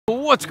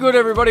What's good,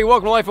 everybody?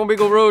 Welcome to Life on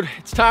Beagle Road.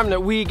 It's time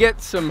that we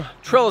get some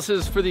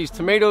trellises for these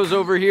tomatoes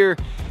over here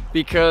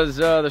because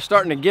they're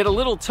starting to get a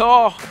little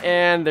tall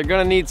and they're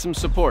gonna need some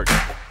support.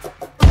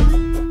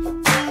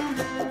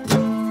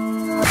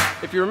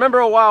 If you remember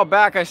a while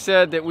back, I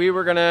said that we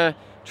were gonna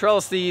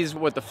trellis these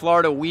with the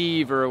Florida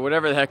weave or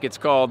whatever the heck it's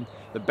called,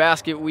 the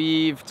basket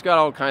weave. It's got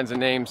all kinds of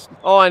names.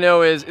 All I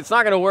know is it's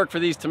not gonna work for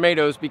these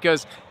tomatoes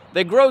because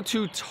they grow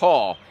too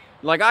tall.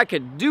 Like, I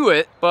could do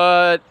it,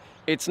 but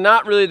it's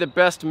not really the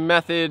best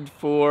method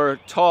for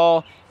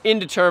tall,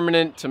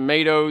 indeterminate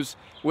tomatoes,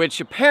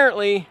 which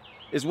apparently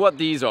is what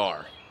these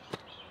are.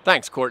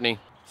 Thanks, Courtney.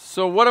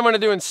 So what I'm gonna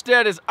do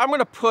instead is I'm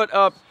gonna put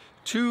up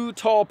 2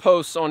 tall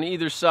posts on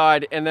either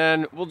side, and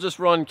then we'll just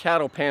run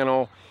cattle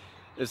panel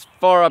as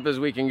far up as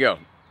we can go.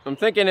 I'm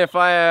thinking if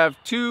I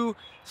have 2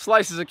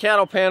 slices of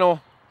cattle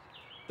panel,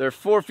 they're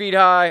 4 feet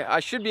high,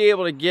 I should be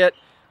able to get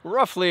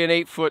roughly an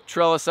 8-foot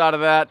trellis out of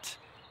that.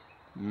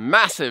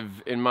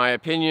 Massive, in my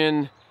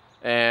opinion.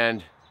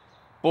 And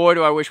boy,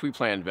 do I wish we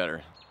planned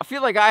better. I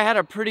feel like I had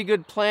a pretty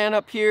good plan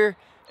up here,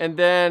 and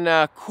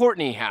then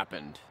Courtney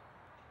happened.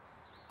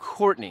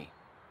 Courtney.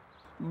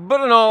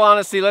 But in all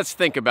honesty, let's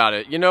think about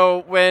it. You know,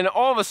 when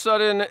all of a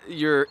sudden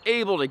you're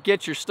able to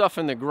get your stuff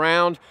in the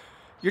ground,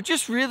 you're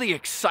just really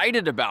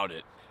excited about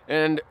it.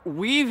 And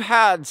we've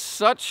had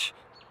such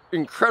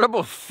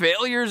incredible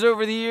failures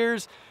over the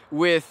years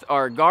with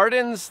our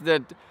gardens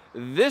that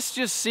this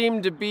just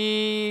seemed to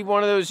be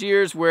one of those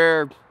years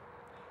where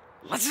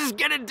let's just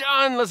get it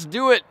done, let's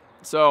do it.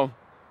 So,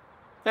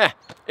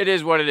 it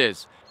is what it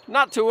is.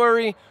 Not to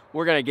worry,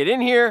 we're gonna get in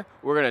here,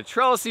 we're gonna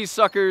trellis these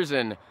suckers,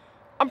 and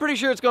I'm pretty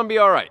sure it's gonna be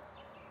all right.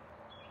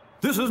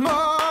 This is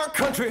my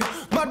country,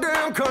 my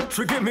damn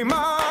country. Give me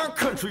my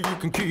country, you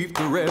can keep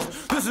the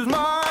rest. This is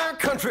my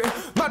country,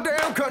 my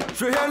damn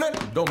country. And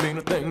it don't mean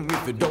a thing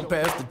if it don't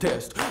pass the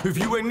test. If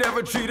you ain't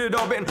never cheated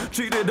or been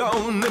cheated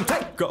on, then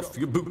take off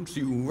your boots,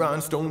 you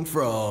rhinestone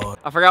fraud.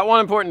 I forgot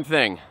one important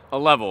thing, a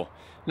level.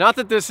 Not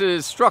that this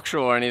is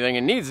structural or anything,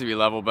 it needs to be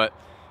level, but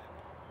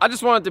I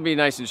just want it to be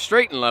nice and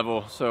straight and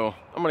level, so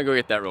I'm gonna go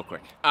get that real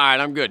quick. All right,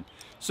 I'm good.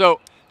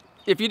 So,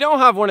 if you don't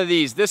have one of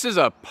these, this is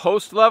a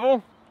post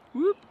level.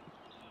 Whoop.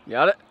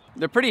 Got it?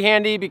 They're pretty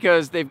handy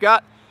because they've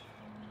got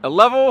a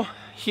level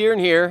here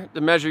and here to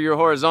measure your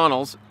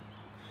horizontals,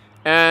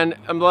 and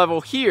a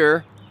level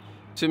here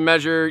to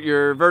measure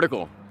your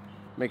vertical.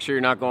 Make sure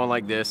you're not going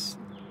like this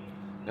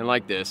and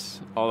like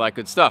this, all that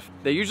good stuff.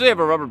 They usually have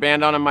a rubber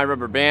band on them. My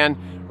rubber band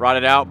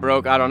rotted out,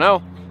 broke, I don't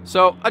know.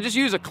 So I just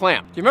use a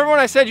clamp. Do you remember when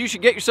I said you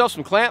should get yourself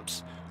some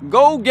clamps?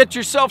 Go get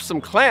yourself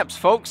some clamps,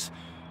 folks.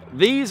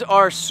 These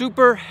are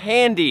super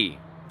handy.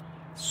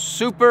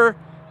 Super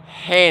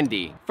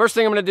handy. First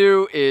thing I'm gonna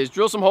do is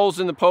drill some holes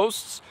in the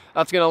posts.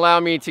 That's gonna allow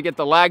me to get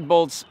the lag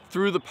bolts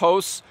through the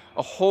posts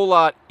a whole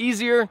lot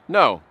easier.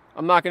 No,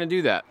 I'm not gonna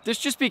do that. This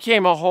just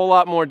became a whole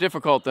lot more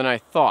difficult than I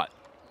thought.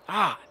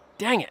 Ah,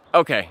 dang it.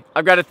 Okay,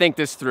 I've got to think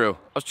this through.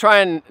 I was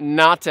trying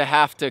not to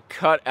have to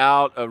cut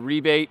out a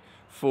rebate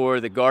for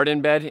the garden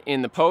bed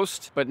in the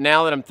post, but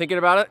now that I'm thinking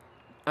about it,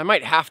 I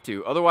might have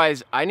to.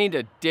 Otherwise, I need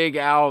to dig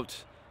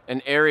out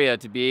an area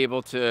to be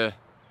able to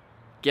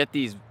get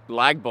these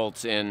lag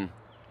bolts in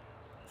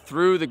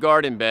through the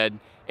garden bed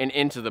and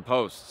into the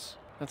posts.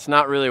 That's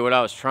not really what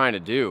I was trying to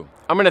do.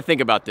 I'm gonna think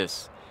about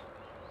this.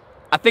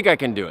 I think I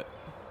can do it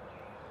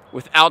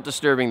without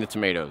disturbing the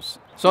tomatoes.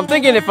 So I'm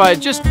thinking if I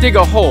just dig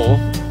a hole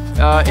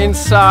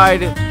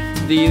inside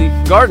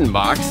the garden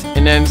box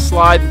and then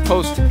slide the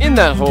post in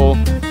that hole,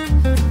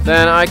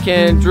 then I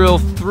can drill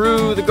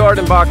through the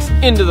garden box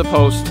into the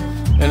post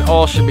and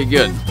all should be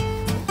good.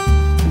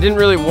 I didn't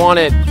really want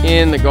it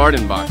in the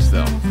garden box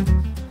though.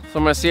 So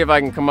I'm gonna see if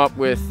I can come up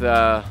with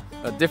a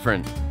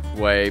different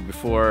way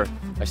before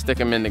I stick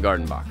them in the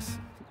garden box.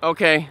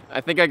 Okay,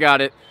 I think I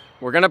got it.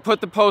 We're gonna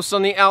put the posts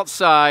on the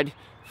outside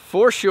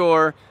for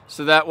sure,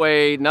 so that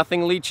way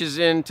nothing leaches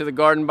into the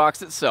garden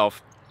box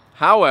itself.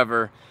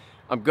 However,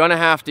 I'm gonna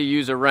have to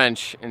use a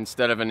wrench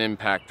instead of an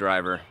impact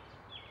driver.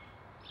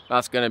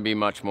 That's gonna be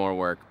much more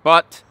work,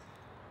 but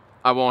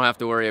I won't have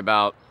to worry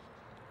about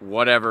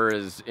whatever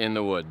is in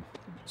the wood.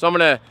 So I'm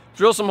gonna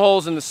drill some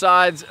holes in the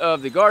sides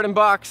of the garden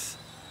box,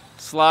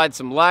 slide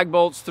some lag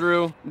bolts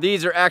through.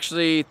 These are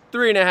actually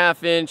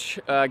 3.5 inch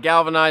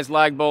galvanized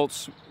lag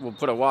bolts. We'll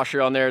put a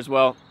washer on there as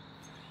well.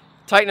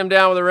 Tighten them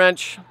down with a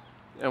wrench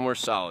and we're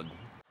solid.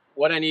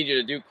 What I need you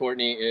to do,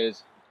 Courtney,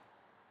 is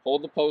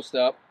hold the post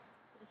up,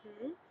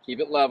 keep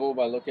it level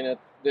by looking at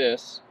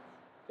this,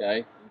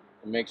 okay?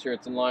 And make sure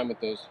it's in line with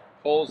those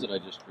holes that I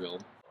just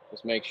drilled.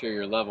 Just make sure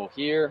you're level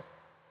here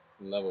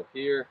and level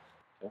here.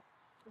 Okay.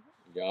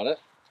 You got it?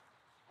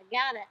 I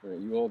got it. All right,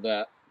 you hold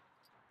that.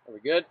 Are we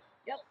good?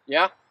 Yep.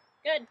 Yeah?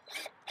 Good.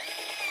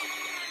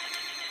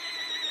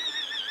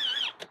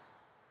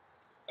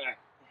 All right.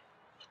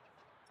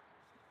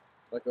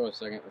 Let go a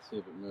second. Let's see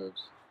if it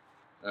moves.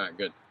 All right,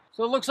 good.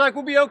 So it looks like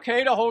we'll be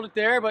okay to hold it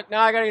there, but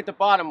now I gotta get the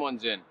bottom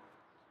ones in.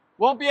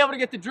 Won't be able to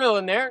get the drill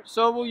in there,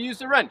 so we'll use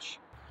the wrench.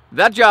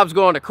 That job's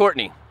going to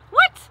Courtney.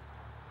 What?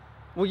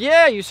 Well,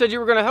 yeah, you said you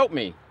were gonna help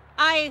me.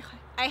 I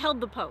I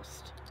held the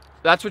post.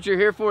 That's what you're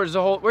here for, is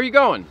the whole... Where are you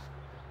going?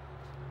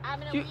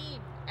 I'm gonna weed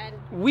and...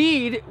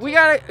 Weed? We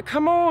gotta...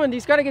 Come on,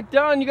 these gotta get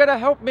done. You gotta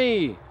help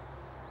me.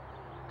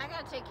 I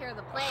gotta take care of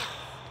the plants.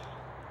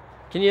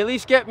 Can you at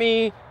least get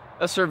me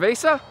a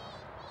cerveza?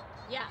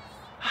 Yes.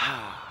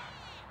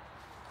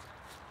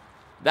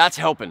 That's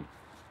helping.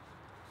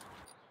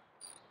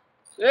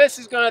 This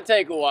is gonna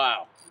take a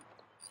while.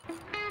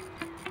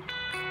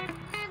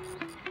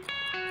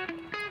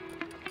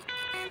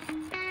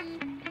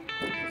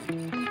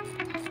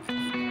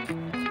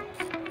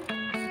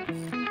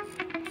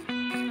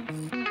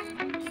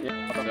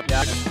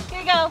 Yeah. Here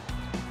you go.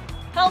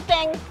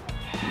 Helping.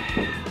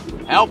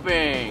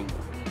 Helping.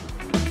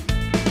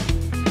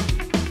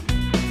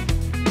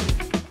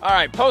 All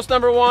right, post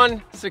number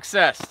 1,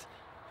 success.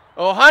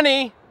 Oh,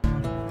 honey.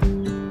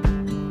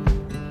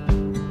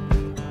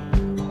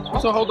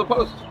 Also hold the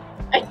post.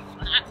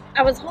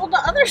 I was holding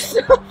the other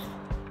stuff.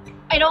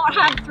 I don't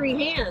have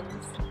 3 hands.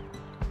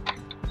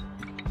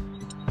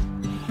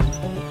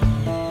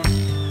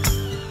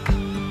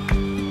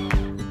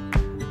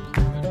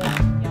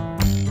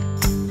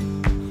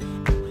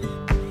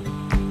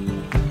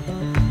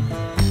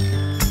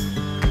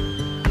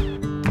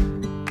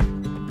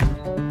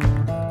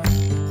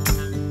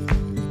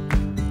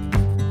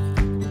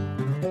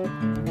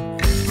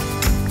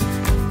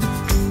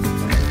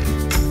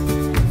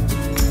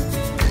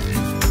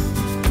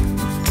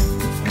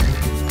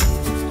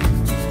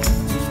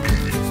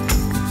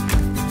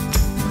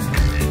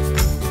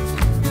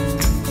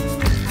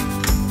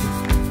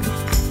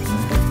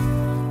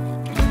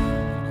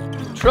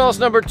 Trellis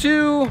number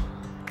 2,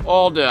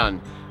 all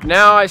done.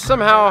 Now I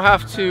somehow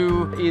have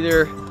to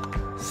either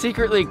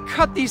secretly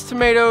cut these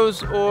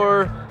tomatoes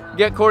or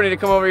get Courtney to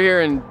come over here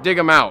and dig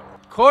them out.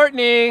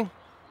 Courtney,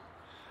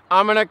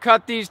 I'm gonna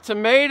cut these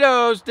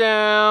tomatoes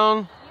down.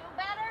 You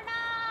better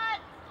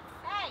not.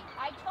 Hey,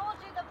 I told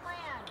you the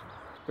plan.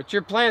 But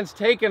your plan's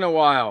taking a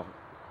while.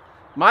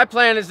 My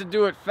plan is to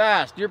do it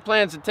fast. Your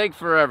plan's to take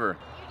forever.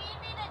 You need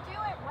me to do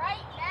it right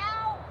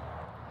now?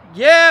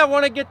 Yeah, I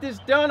want to get this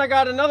done. I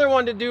got another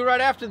one to do right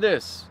after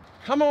this.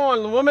 Come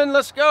on, woman,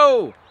 let's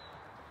go.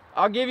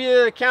 I'll give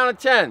you the count of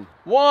 10.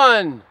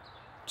 1,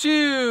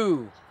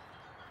 2,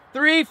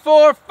 3,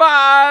 4,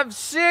 5,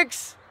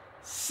 6,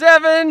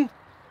 7,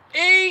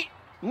 8,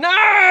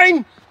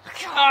 9.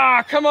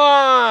 Ah, come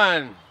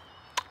on.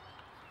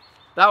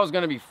 That was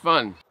going to be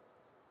fun.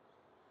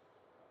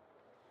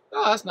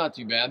 Oh, that's not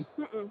too bad.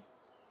 Mm-mm.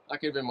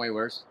 That could have been way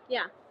worse.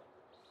 Yeah.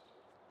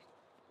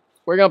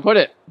 Where are you going to put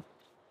it?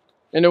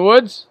 In the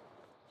woods?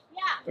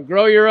 Yeah.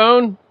 Grow your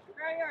own?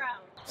 Grow your own.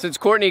 Since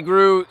Courtney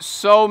grew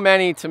so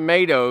many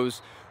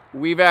tomatoes,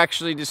 we've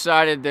actually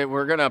decided that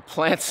we're gonna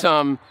plant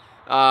some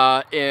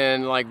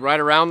in like right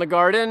around the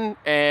garden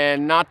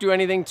and not do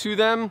anything to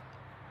them.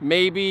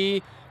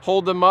 Maybe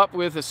hold them up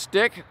with a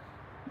stick,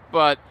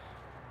 but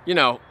you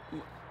know,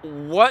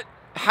 what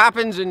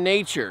happens in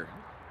nature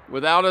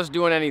without us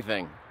doing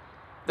anything?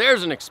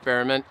 There's an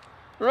experiment.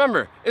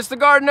 Remember, it's the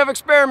garden of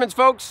experiments,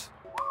 folks.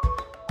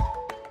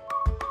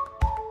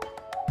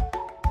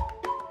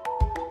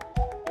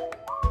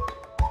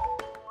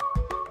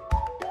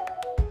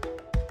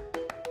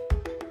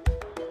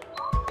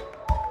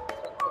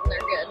 They're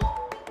good.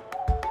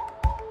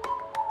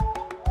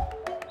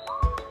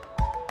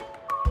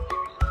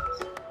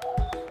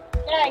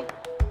 Okay.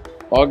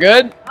 All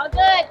good? All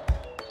good.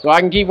 So I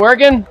can keep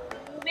working?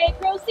 You may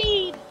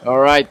proceed. All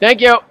right,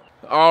 thank you.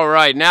 All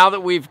right, now that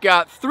we've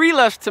got 3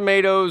 less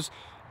tomatoes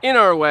in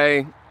our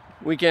way,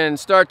 we can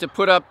start to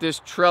put up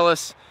this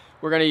trellis.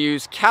 We're gonna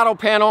use cattle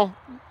panel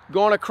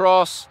going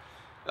across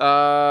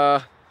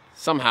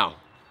somehow.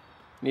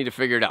 Need to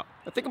figure it out.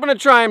 I think I'm gonna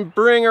try and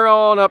bring her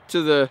on up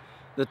to the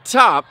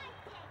top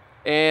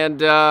and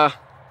just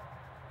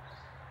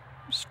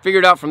figure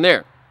it out from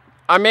there.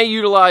 I may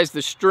utilize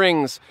the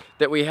strings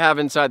that we have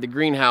inside the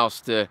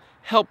greenhouse to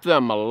help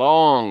them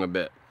along a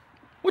bit,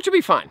 which will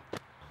be fine.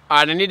 All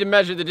right, I need to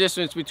measure the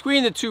distance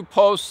between the 2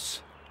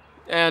 posts,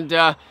 and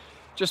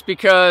just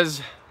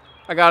because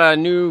I got a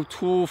new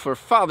tool for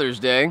Father's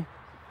Day,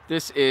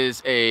 this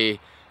is a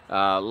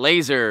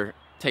laser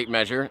tape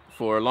measure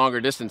for longer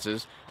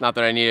distances. Not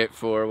that I need it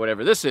for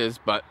whatever this is,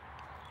 but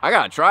I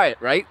gotta try it,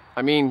 right?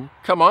 I mean,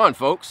 come on,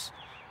 folks.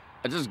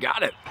 I just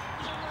got it.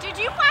 Did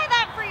you buy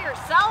that for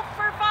yourself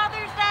for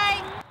Father's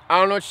Day? I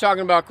don't know what you're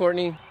talking about,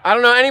 Courtney. I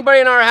don't know anybody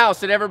in our house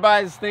that ever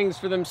buys things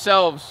for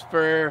themselves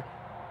for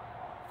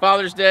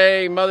Father's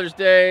Day, Mother's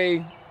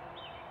Day.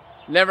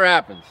 Never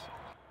happens.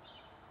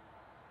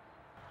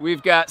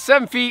 We've got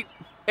 7 feet,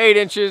 8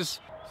 inches.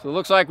 So it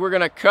looks like we're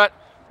gonna cut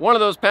one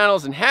of those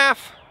panels in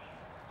half,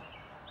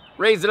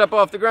 raise it up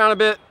off the ground a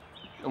bit,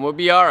 and we'll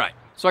be all right.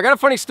 So I got a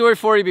funny story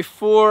for you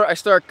before I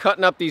start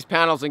cutting up these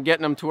panels and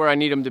getting them to where I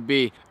need them to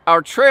be.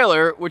 Our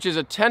trailer, which is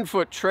a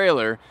 10-foot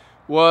trailer,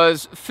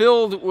 was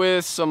filled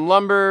with some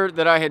lumber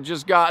that I had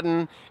just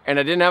gotten, and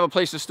I didn't have a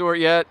place to store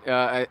it yet.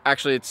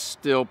 Actually, it's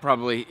still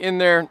probably in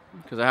there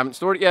because I haven't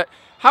stored it yet.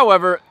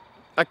 However,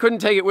 I couldn't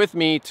take it with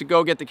me to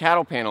go get the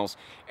cattle panels,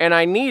 and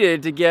I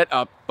needed to get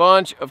a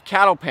bunch of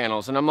cattle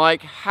panels. And I'm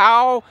like,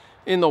 how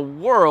in the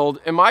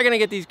world am I gonna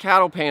get these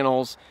cattle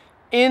panels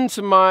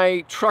into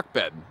my truck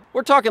bed?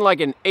 We're talking like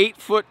an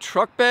 8-foot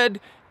truck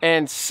bed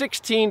and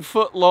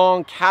 16-foot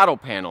long cattle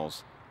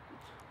panels.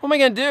 What am I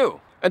gonna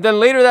do? And then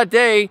later that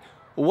day,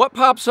 what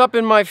pops up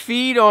in my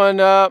feed on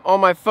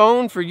my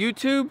phone for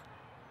YouTube?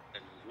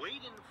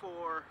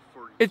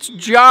 It's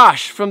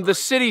Josh from the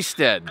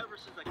Citystead.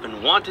 I've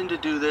been wanting to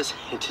do this,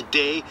 and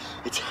today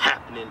it's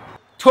happening.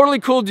 Totally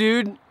cool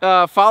dude,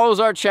 follows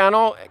our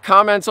channel,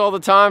 comments all the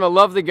time. I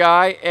love the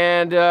guy,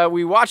 and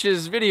we watch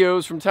his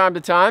videos from time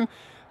to time.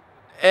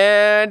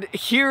 And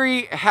here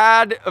he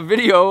had a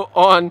video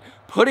on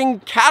putting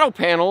cattle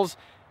panels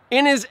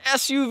in his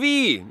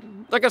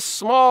SUV, like a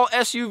small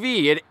SUV.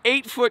 He had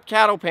 8-foot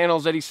cattle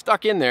panels that he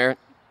stuck in there.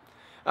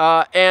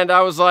 And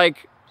I was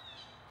like,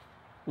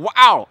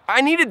 wow,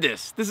 I needed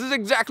this. This is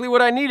exactly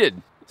what I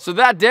needed. So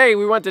that day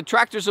we went to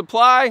Tractor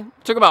Supply,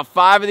 took about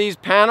 5 of these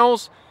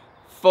panels,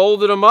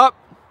 folded them up,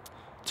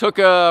 took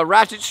a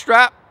ratchet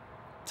strap,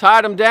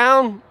 tied them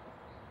down,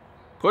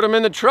 put them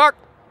in the truck.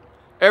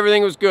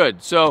 Everything was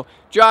good. So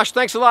Josh,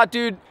 thanks a lot,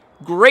 dude.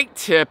 Great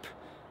tip.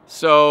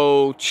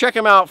 So check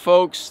them out,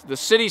 folks. The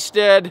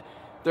Citystead,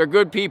 they're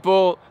good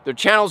people. Their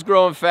channel's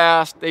growing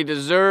fast. They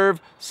deserve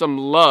some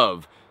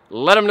love.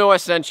 Let them know I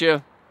sent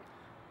you.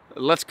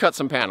 Let's cut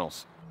some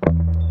panels.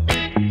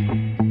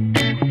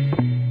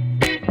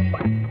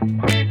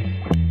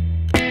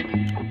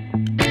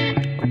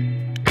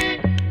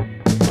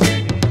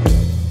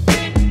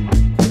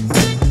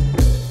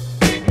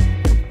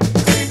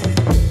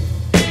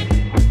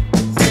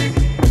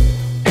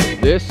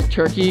 This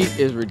turkey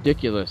is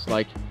ridiculous.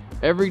 Like,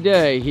 every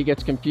day he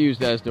gets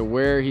confused as to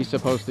where he's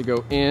supposed to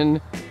go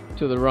in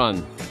to the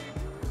run.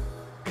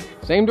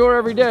 Same door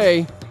every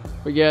day,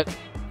 but yet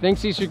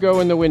thinks he should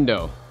go in the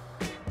window.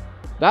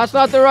 That's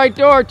not the right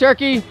door,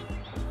 turkey.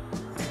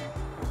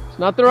 It's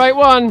not the right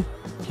one.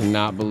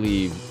 Cannot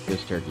believe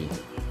this turkey.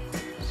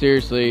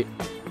 Seriously,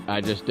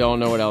 I just don't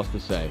know what else to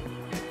say.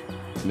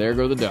 And there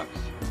go the ducks,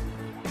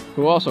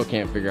 who also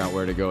can't figure out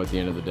where to go at the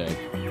end of the day.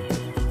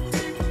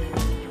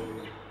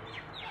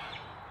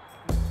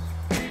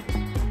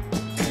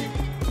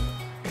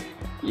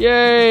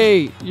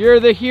 Yay! You're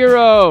the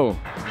hero!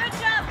 Good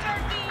job,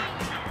 turkey!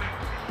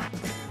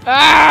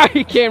 Ah!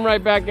 He came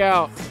right back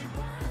out.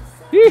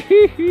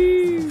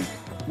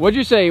 What'd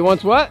you say? He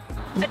wants what?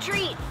 A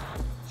treat.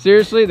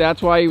 Seriously?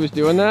 That's why he was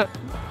doing that?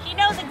 He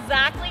knows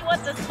exactly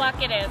what this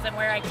bucket is and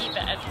where I keep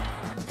it.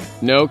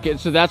 No kid.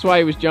 So that's why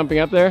he was jumping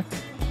up there?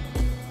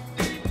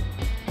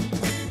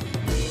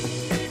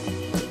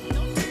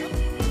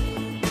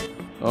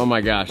 Oh my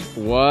gosh.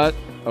 What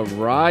a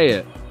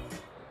riot.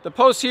 The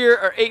posts here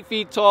are 8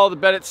 feet tall. The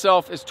bed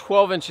itself is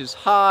 12 inches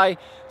high.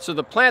 So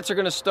the plants are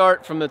gonna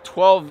start from the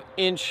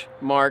 12-inch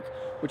mark,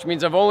 which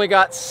means I've only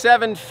got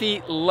 7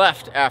 feet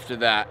left after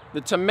that.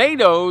 The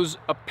tomatoes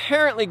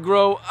apparently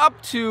grow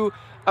up to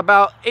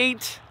about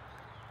 8,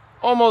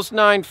 almost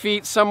 9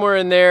 feet, somewhere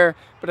in there.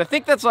 But I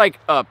think that's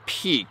like a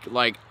peak,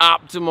 like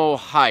optimal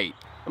height.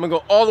 I'm gonna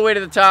go all the way to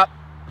the top.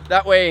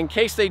 That way, in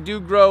case they do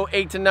grow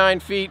 8 to 9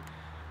 feet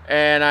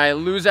and I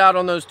lose out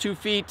on those 2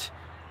 feet,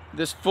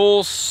 this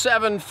full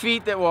 7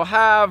 feet that we'll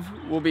have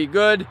will be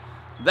good.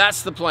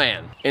 That's the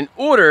plan. In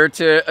order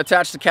to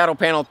attach the cattle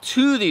panel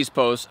to these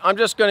posts, I'm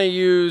just gonna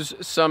use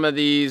some of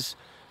these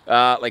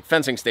like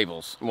fencing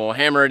staples. We'll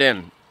hammer it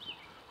in.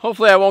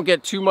 Hopefully I won't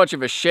get too much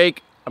of a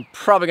shake. I'm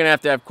probably gonna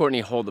have to have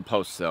Courtney hold the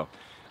posts though.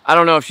 I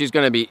don't know if she's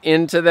gonna be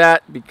into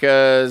that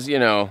because, you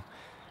know,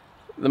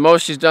 the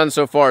most she's done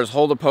so far is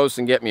hold a post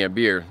and get me a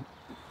beer.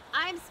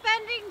 I'm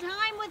spending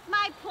time with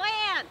my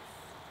plants.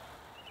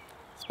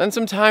 Spend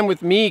some time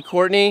with me,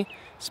 Courtney.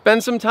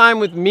 Spend some time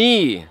with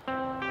me.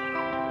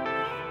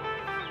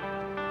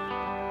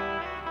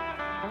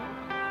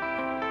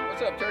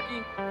 What's up,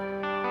 turkey?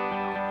 I'm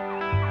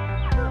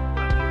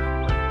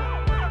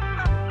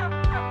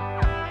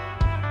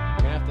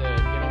gonna have to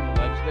get on the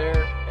ledge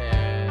there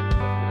and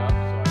lift it up.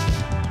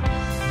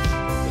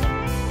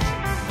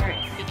 All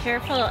right, be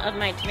careful of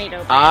my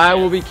tomato branches. I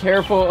will be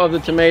careful of the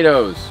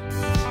tomatoes.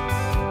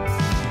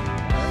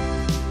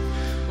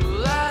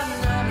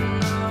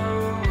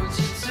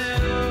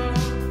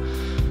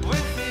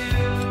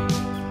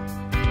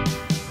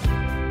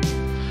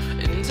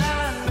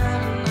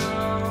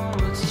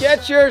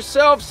 Get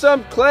yourself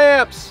some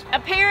clamps.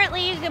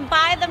 Apparently you can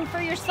buy them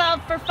for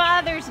yourself for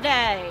Father's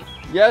Day.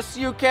 Yes,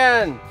 you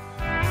can.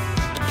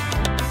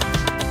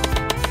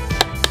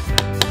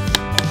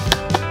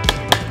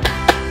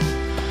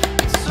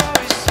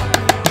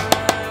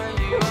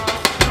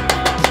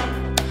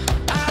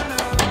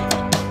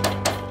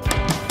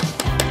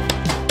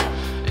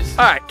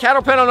 All right,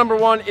 cattle panel number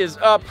 1 is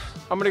up.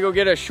 I'm gonna go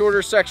get a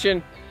shorter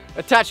section,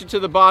 attach it to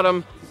the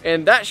bottom,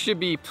 and that should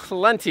be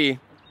plenty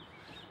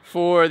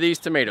for these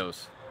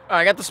tomatoes. All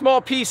right, I got the small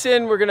piece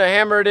in. We're gonna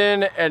hammer it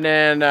in, and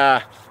then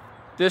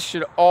this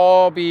should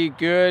all be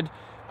good.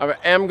 I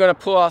am gonna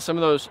pull out some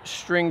of those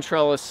string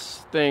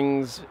trellis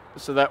things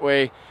so that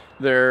way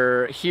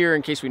They're here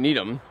in case we need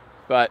them,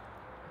 but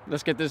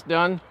let's get this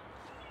done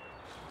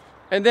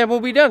and then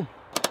we'll be done.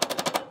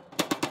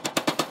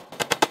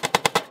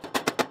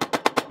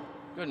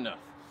 Good enough.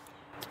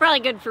 It's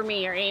probably good for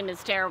me. Your aim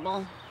is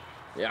terrible.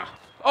 Yeah.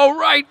 All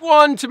right,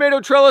 1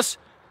 tomato trellis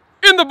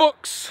in the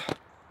books.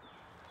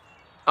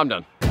 I'm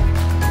done.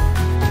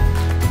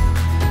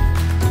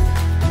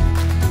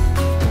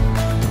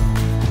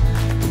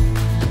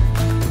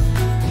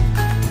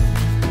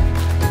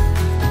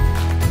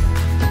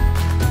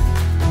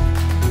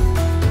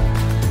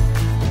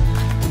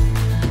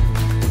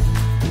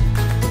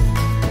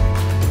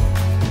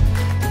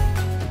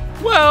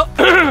 Well,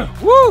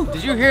 woo,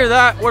 did you hear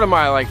that? What am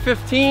I, like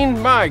 15?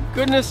 My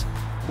goodness.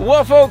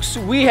 Well, folks,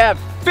 we have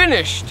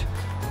finished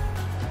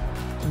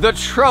the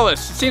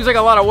trellis. It seems like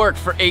a lot of work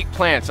for 8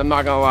 plants, I'm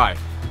not gonna lie.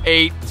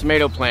 8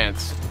 tomato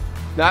plants.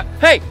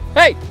 Hey,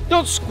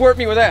 don't squirt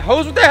me with that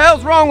hose. What the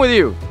hell's wrong with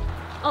you?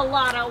 A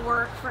lot of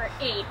work for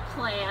 8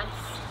 plants.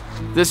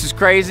 This is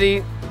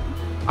crazy.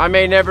 I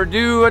may never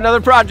do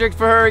another project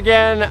for her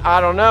again. I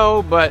don't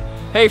know, but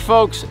hey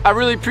folks, I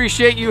really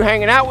appreciate you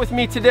hanging out with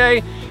me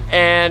today.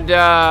 And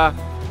knock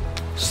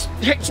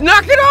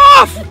it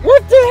off!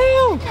 What the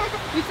hell?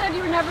 You said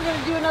you were never going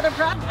to do another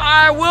project.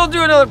 I will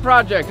do another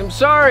project. I'm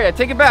sorry, I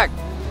take it back.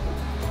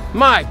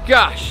 My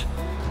gosh.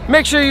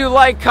 Make sure you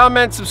like,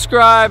 comment,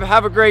 subscribe.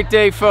 Have a great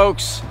day,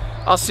 folks.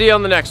 I'll see you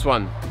on the next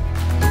one.